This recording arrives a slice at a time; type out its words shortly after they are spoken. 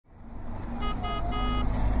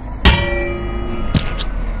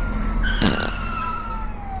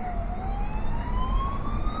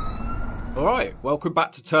Alright, welcome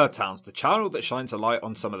back to Turdtowns, the channel that shines a light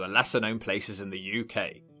on some of the lesser known places in the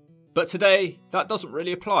UK. But today, that doesn't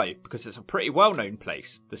really apply because it's a pretty well known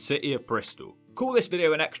place, the city of Bristol. Call this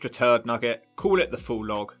video an extra turd nugget, call it the full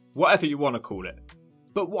log, whatever you want to call it.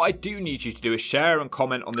 But what I do need you to do is share and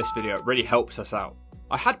comment on this video, it really helps us out.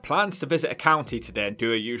 I had plans to visit a county today and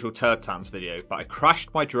do a usual Turdtowns video, but I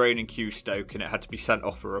crashed my drone in Stoke and it had to be sent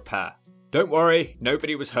off for repair. Don't worry,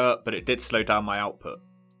 nobody was hurt, but it did slow down my output.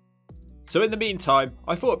 So in the meantime,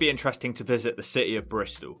 I thought it'd be interesting to visit the city of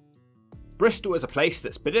Bristol. Bristol is a place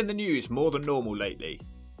that's been in the news more than normal lately.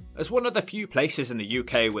 As one of the few places in the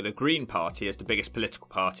UK with a Green Party as the biggest political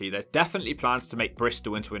party, there's definitely plans to make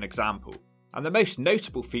Bristol into an example. And the most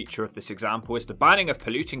notable feature of this example is the banning of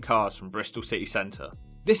polluting cars from Bristol city centre.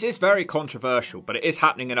 This is very controversial, but it is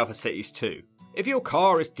happening in other cities too. If your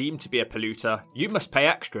car is deemed to be a polluter, you must pay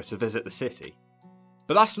extra to visit the city.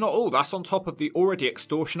 But that's not all, that's on top of the already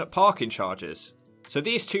extortionate parking charges. So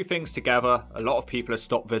these two things together, a lot of people have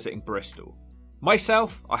stopped visiting Bristol.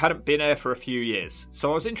 Myself, I hadn't been here for a few years,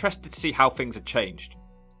 so I was interested to see how things had changed.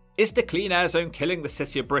 Is the clean air zone killing the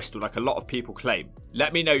city of Bristol like a lot of people claim?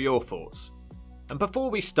 Let me know your thoughts. And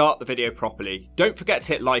before we start the video properly, don't forget to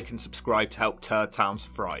hit like and subscribe to help Turdtowns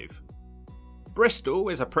thrive. Bristol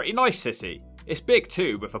is a pretty nice city. It's big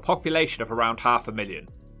too, with a population of around 500,000.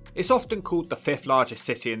 It's often called the 5th largest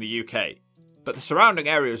city in the UK, but the surrounding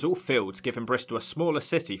area is all fields, giving Bristol a smaller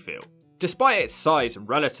city feel. Despite its size and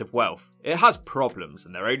relative wealth, it has problems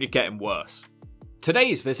and they're only getting worse.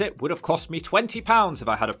 Today's visit would have cost me £20 if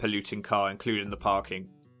I had a polluting car including the parking.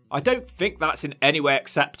 I don't think that's in any way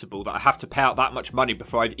acceptable that I have to pay out that much money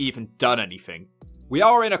before I've even done anything. We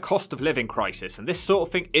are in a cost of living crisis and this sort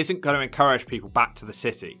of thing isn't going to encourage people back to the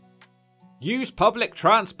city. Use public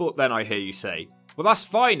transport then, I hear you say. Well, that's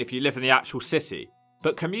fine if you live in the actual city,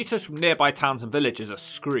 but commuters from nearby towns and villages are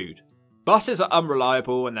screwed. Buses are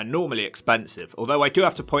unreliable and they're normally expensive, although I do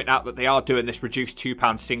have to point out that they are doing this reduced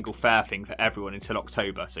 £2 single fare thing for everyone until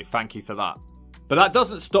October, so thank you for that. But that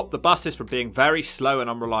doesn't stop the buses from being very slow and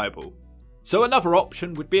unreliable. So another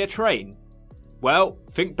option would be a train. Well,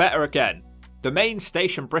 think better again. The main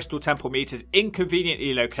station Bristol Temple Mead is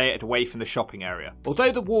inconveniently located away from the shopping area.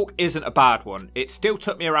 Although the walk isn't a bad one, it still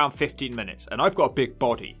took me around 15 minutes and I've got a big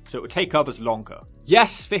body, so it would take others longer.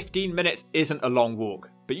 Yes, 15 minutes isn't a long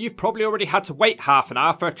walk, but you've probably already had to wait half an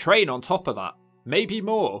hour for a train on top of that. Maybe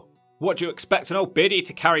more. What, do you expect an old biddy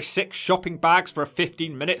to carry 6 shopping bags for a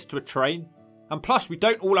 15 minutes to a train? And plus, we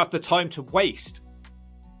don't all have the time to waste.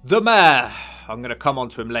 The mayor, I'm going to come on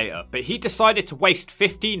to him later, but he decided to waste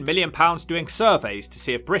 £15 million doing surveys to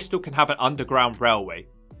see if Bristol can have an underground railway.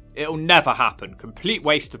 It'll never happen, complete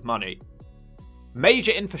waste of money.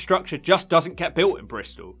 Major infrastructure just doesn't get built in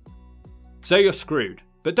Bristol. So you're screwed,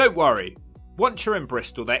 but don't worry. Once you're in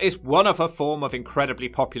Bristol, there is one other form of incredibly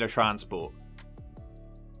popular transport.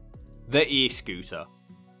 The e-scooter.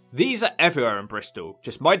 These are everywhere in Bristol,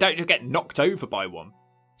 just mind out you'll get knocked over by one.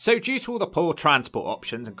 So due to all the poor transport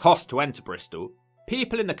options and costs to enter Bristol,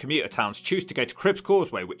 people in the commuter towns choose to go to Cribbs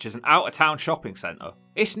Causeway, which is an out-of-town shopping centre.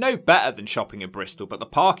 It's no better than shopping in Bristol, but the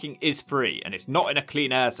parking is free and it's not in a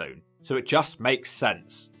clean air zone, so it just makes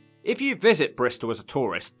sense. If you visit Bristol as a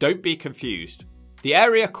tourist, don't be confused. The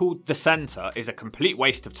area called the Centre is a complete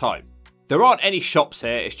waste of time. There aren't any shops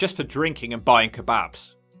here, it's just for drinking and buying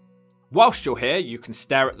kebabs. Whilst you're here, you can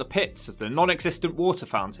stare at the pits of the non-existent water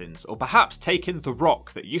fountains, or perhaps take in the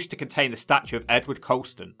rock that used to contain the statue of Edward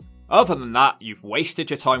Colston. Other than that, you've wasted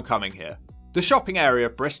your time coming here. The shopping area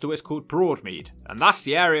of Bristol is called Broadmead, and that's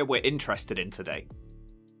the area we're interested in today.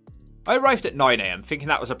 I arrived at 9 AM thinking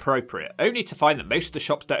that was appropriate, only to find that most of the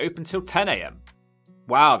shops don't open till 10 AM.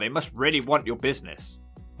 Wow, they must really want your business.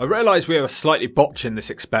 I realised we were slightly botching this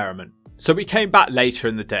experiment, so we came back later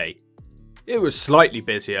in the day. It was slightly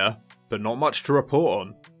busier, but not much to report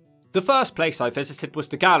on. The first place I visited was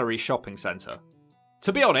the Gallery shopping centre.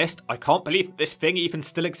 To be honest, I can't believe that this thing even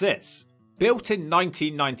still exists. Built in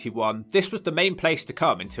 1991, this was the main place to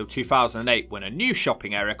come until 2008 when a new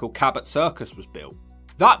shopping area called Cabot Circus was built.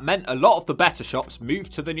 That meant a lot of the better shops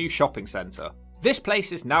moved to the new shopping centre. This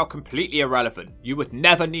place is now completely irrelevant, you would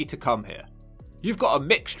never need to come here. You've got a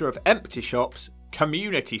mixture of empty shops,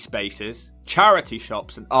 community spaces, charity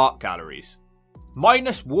shops and art galleries.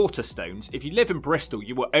 Minus Waterstones, if you live in Bristol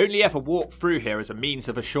you will only ever walk through here as a means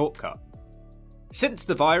of a shortcut. Since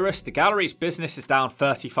the virus, the gallery's business is down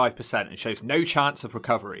 35% and shows no chance of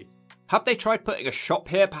recovery. Have they tried putting a shop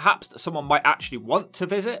here perhaps that someone might actually want to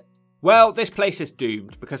visit? Well, this place is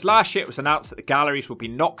doomed because last year it was announced that the galleries will be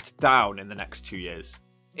knocked down in the next 2 years.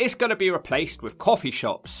 It's going to be replaced with coffee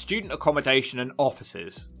shops, student accommodation and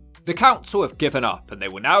offices. The council have given up and they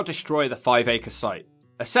will now destroy the 5-acre site.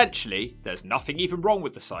 Essentially, there's nothing even wrong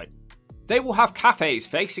with the site. They will have cafes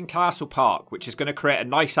facing Castle Park, which is going to create a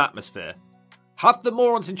nice atmosphere. Have the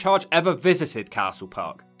morons in charge ever visited Castle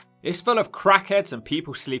Park? It's full of crackheads and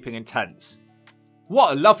people sleeping in tents.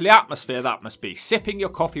 What a lovely atmosphere that must be, sipping your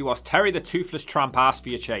coffee whilst Terry the Toothless Tramp asks for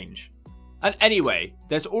your change. And anyway,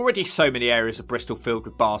 there's already so many areas of Bristol filled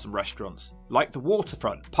with bars and restaurants, like the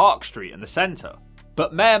Waterfront, Park Street and the Centre.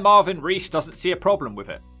 But Mayor Marvin Rees doesn't see a problem with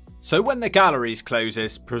it. So when the galleries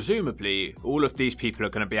closes, presumably all of these people are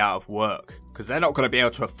going to be out of work, because they're not going to be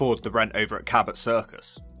able to afford the rent over at Cabot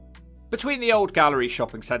Circus. Between the old Gallery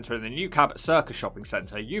shopping centre and the new Cabot Circus shopping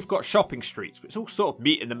centre, you've got shopping streets which all sort of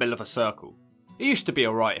meet in the middle of a circle. It used to be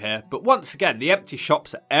alright here, but once again the empty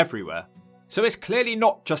shops are everywhere. So it's clearly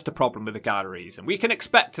not just a problem with the galleries, and we can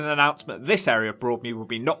expect an announcement this area of Broadmead will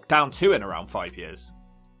be knocked down too in around 5 years.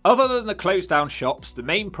 Other than the closed down shops, the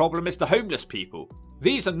main problem is the homeless people.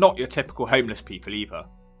 These are not your typical homeless people either.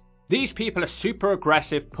 These people are super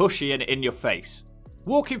aggressive, pushy and in your face.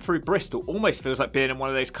 Walking through Bristol almost feels like being in one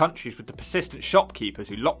of those countries with the persistent shopkeepers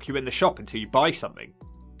who lock you in the shop until you buy something.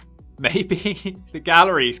 Maybe the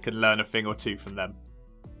galleries can learn a thing or two from them.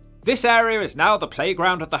 This area is now the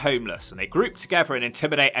playground of the homeless, and they group together and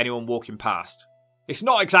intimidate anyone walking past. It's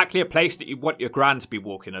not exactly a place that you want your gran to be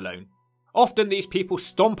walking alone. Often these people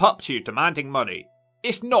stomp up to you demanding money.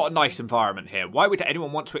 It's not a nice environment here, why would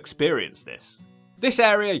anyone want to experience this? This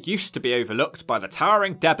area used to be overlooked by the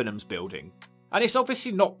towering Debenhams building, and it's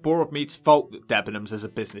obviously not Broadmead's fault that Debenhams as a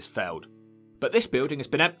business failed. But this building has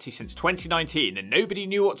been empty since 2019 and nobody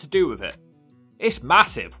knew what to do with it. It's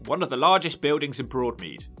massive, one of the largest buildings in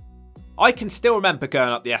Broadmead. I can still remember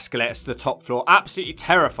going up the escalators to the top floor absolutely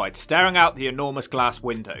terrified, staring out the enormous glass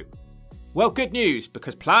window. Well, good news,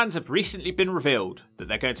 because plans have recently been revealed that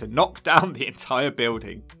they're going to knock down the entire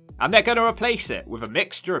building, and they're going to replace it with a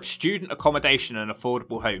mixture of student accommodation and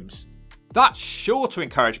affordable homes. That's sure to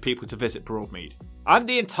encourage people to visit Broadmead. And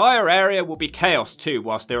the entire area will be chaos too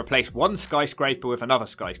whilst they replace one skyscraper with another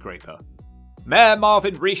skyscraper. Mayor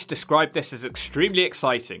Marvin Rees described this as extremely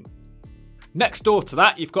exciting. Next door to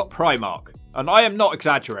that you've got Primark, and I am not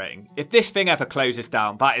exaggerating, if this thing ever closes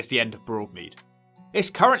down that is the end of Broadmead.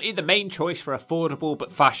 It's currently the main choice for affordable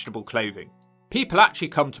but fashionable clothing. People actually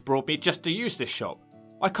come to Broadmead just to use this shop.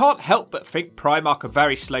 I can't help but think Primark are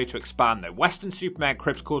very slow to expand though. Weston-super-Mare and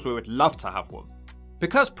Cribs Causeway would love to have one.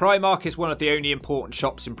 Because Primark is one of the only important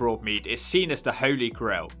shops in Broadmead, it's seen as the holy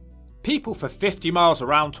grail. People for 50 miles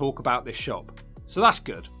around talk about this shop, so that's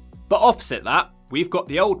good. But opposite that, we've got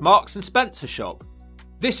the old Marks and Spencer shop.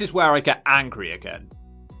 This is where I get angry again.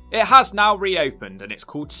 It has now reopened and it's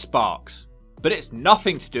called Sparks, but it's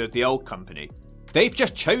nothing to do with the old company. They've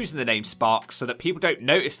just chosen the name Sparks so that people don't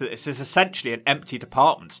notice that this is essentially an empty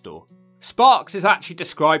department store. Sparks is actually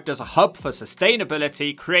described as a hub for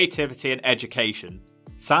sustainability, creativity and education.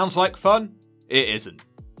 Sounds like fun? It isn't.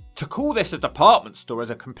 To call this a department store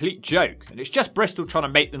is a complete joke, and it's just Bristol trying to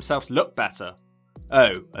make themselves look better.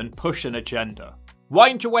 Oh, and push an agenda.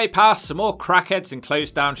 Wind your way past some more crackheads and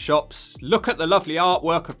closed down shops, look at the lovely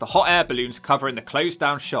artwork of the hot air balloons covering the closed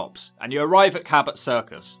down shops, and you arrive at Cabot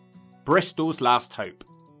Circus. Bristol's last hope.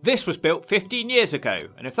 This was built 15 years ago,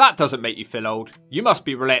 and if that doesn't make you feel old, you must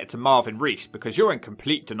be related to Marvin Rees because you're in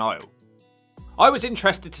complete denial. I was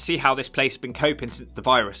interested to see how this place had been coping since the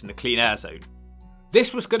virus and the clean air zone.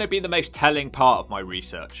 This was going to be the most telling part of my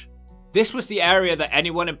research. This was the area that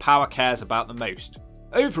anyone in power cares about the most.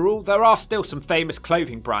 Overall, there are still some famous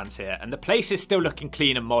clothing brands here, and the place is still looking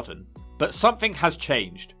clean and modern. But something has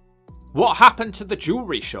changed. What happened to the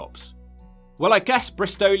jewellery shops? Well, I guess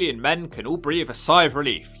Bristolian men can all breathe a sigh of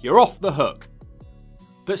relief. You're off the hook.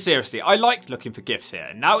 But seriously, I liked looking for gifts here,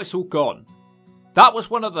 and now it's all gone. That was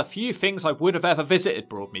one of the few things I would have ever visited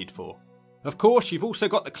Broadmead for. Of course, you've also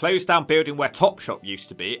got the closed down building where Topshop used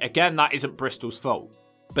to be. Again, that isn't Bristol's fault.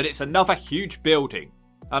 But it's another huge building,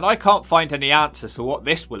 and I can't find any answers for what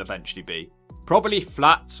this will eventually be. Probably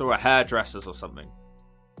flats or a hairdresser's or something.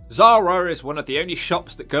 Zara is one of the only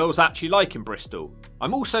shops that girls actually like in Bristol.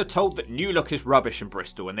 I'm also told that New Look is rubbish in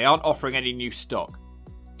Bristol and they aren't offering any new stock.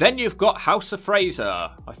 Then you've got House of Fraser.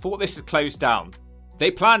 I thought this had closed down.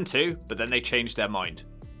 They planned to, but then they changed their mind.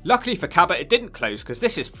 Luckily for Cabot it didn't close because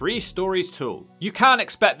this is 3 stories tall. You can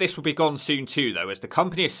expect this will be gone soon too though, as the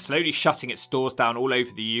company is slowly shutting its stores down all over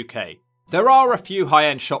the UK. There are a few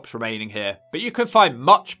high-end shops remaining here, but you can find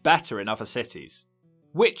much better in other cities.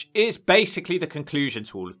 Which is basically the conclusion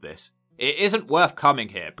to all of this. It isn't worth coming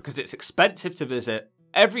here because it's expensive to visit,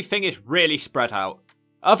 everything is really spread out.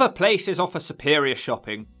 Other places offer superior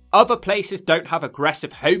shopping, other places don't have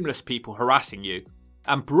aggressive homeless people harassing you.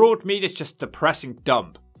 and Broadmead is just a depressing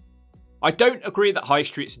dump. I don't agree that high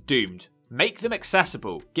streets are doomed. Make them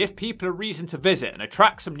accessible, give people a reason to visit and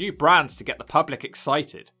attract some new brands to get the public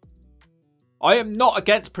excited. I am not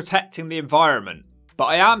against protecting the environment, but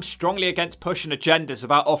I am strongly against pushing agendas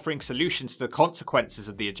without offering solutions to the consequences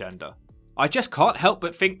of the agenda. I just can't help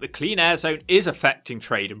but think the clean air zone is affecting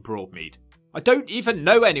trade in Broadmead. I don't even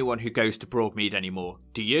know anyone who goes to Broadmead anymore,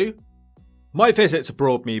 do you? My visit to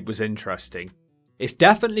Broadmead was interesting. It's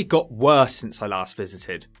definitely got worse since I last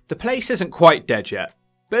visited. The place isn't quite dead yet,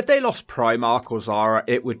 but if they lost Primark or Zara,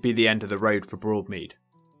 it would be the end of the road for Broadmead.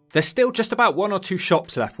 There's still just about 1 or 2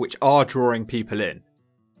 shops left which are drawing people in.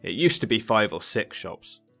 It used to be 5 or 6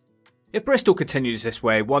 shops. If Bristol continues this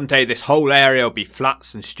way, one day this whole area will be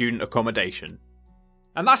flats and student accommodation.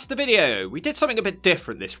 And that's the video. We did something a bit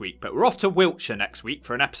different this week, but we're off to Wiltshire next week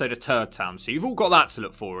for an episode of Turdtowns, so you've all got that to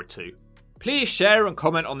look forward to. Please share and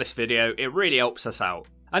comment on this video, it really helps us out.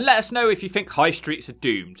 And let us know if you think high streets are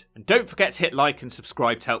doomed. And don't forget to hit like and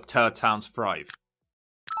subscribe to help Turdtowns thrive.